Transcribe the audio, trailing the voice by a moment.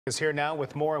Is here now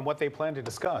with more on what they plan to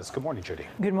discuss. Good morning, Judy.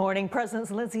 Good morning. President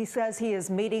Zelenskyy says he is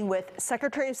meeting with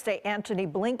Secretary of State Antony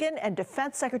Blinken and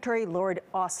Defense Secretary Lloyd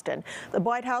Austin. The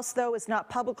White House, though, is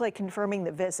not publicly confirming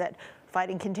the visit.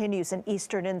 Fighting continues in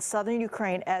eastern and southern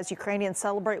Ukraine as Ukrainians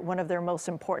celebrate one of their most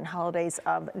important holidays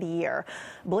of the year.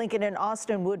 Blinken and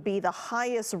Austin would be the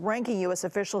highest-ranking U.S.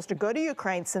 officials to go to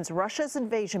Ukraine since Russia's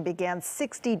invasion began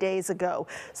 60 days ago.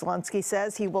 Zelenskyy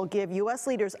says he will give U.S.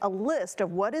 leaders a list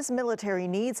of what his military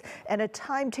needs and a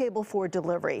timetable for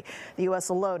delivery. The U.S.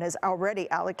 alone has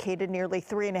already allocated nearly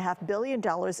 $3.5 billion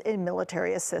in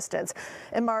military assistance.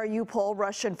 In Mariupol,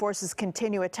 Russian forces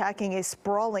continue attacking a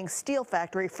sprawling steel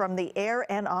factory from the air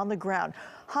and on the ground.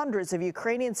 Hundreds of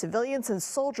Ukrainian civilians and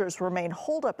soldiers remain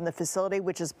holed up in the facility,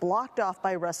 which is blocked off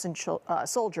by Russian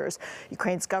soldiers.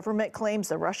 Ukraine's government claims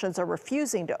the Russians are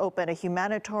refusing to open a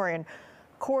humanitarian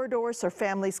corridor so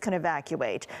families can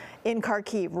evacuate. In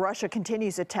Kyiv, Russia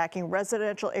continues attacking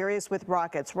residential areas with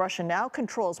rockets. Russia now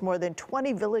controls more than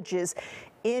 20 villages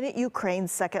in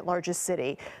Ukraine's second largest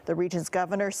city. The region's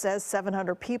governor says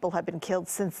 700 people have been killed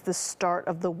since the start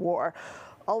of the war.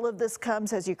 All of this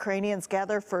comes as Ukrainians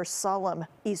gather for solemn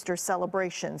Easter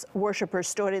celebrations. Worshippers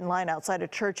stood in line outside a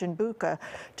church in Bucha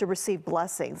to receive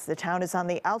blessings. The town is on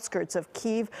the outskirts of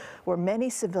Kyiv, where many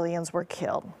civilians were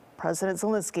killed. President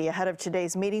Zelenskyy, ahead of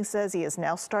today's meeting, says he is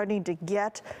now starting to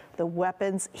get the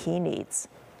weapons he needs.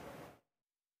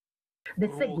 The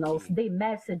signals, the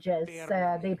messages,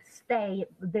 the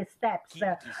steps,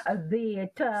 the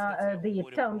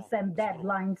terms and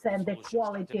deadlines and the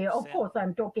quality. Of course,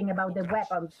 I'm talking about the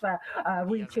weapons,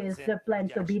 which is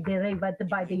planned to be delivered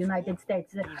by the United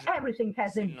States. Everything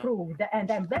has improved, and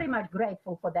I'm very much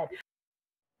grateful for that.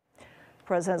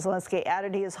 President Zelenskyy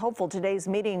added he is hopeful today's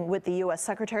meeting with the U.S.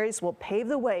 secretaries will pave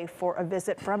the way for a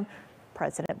visit from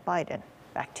President Biden.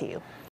 Back to you.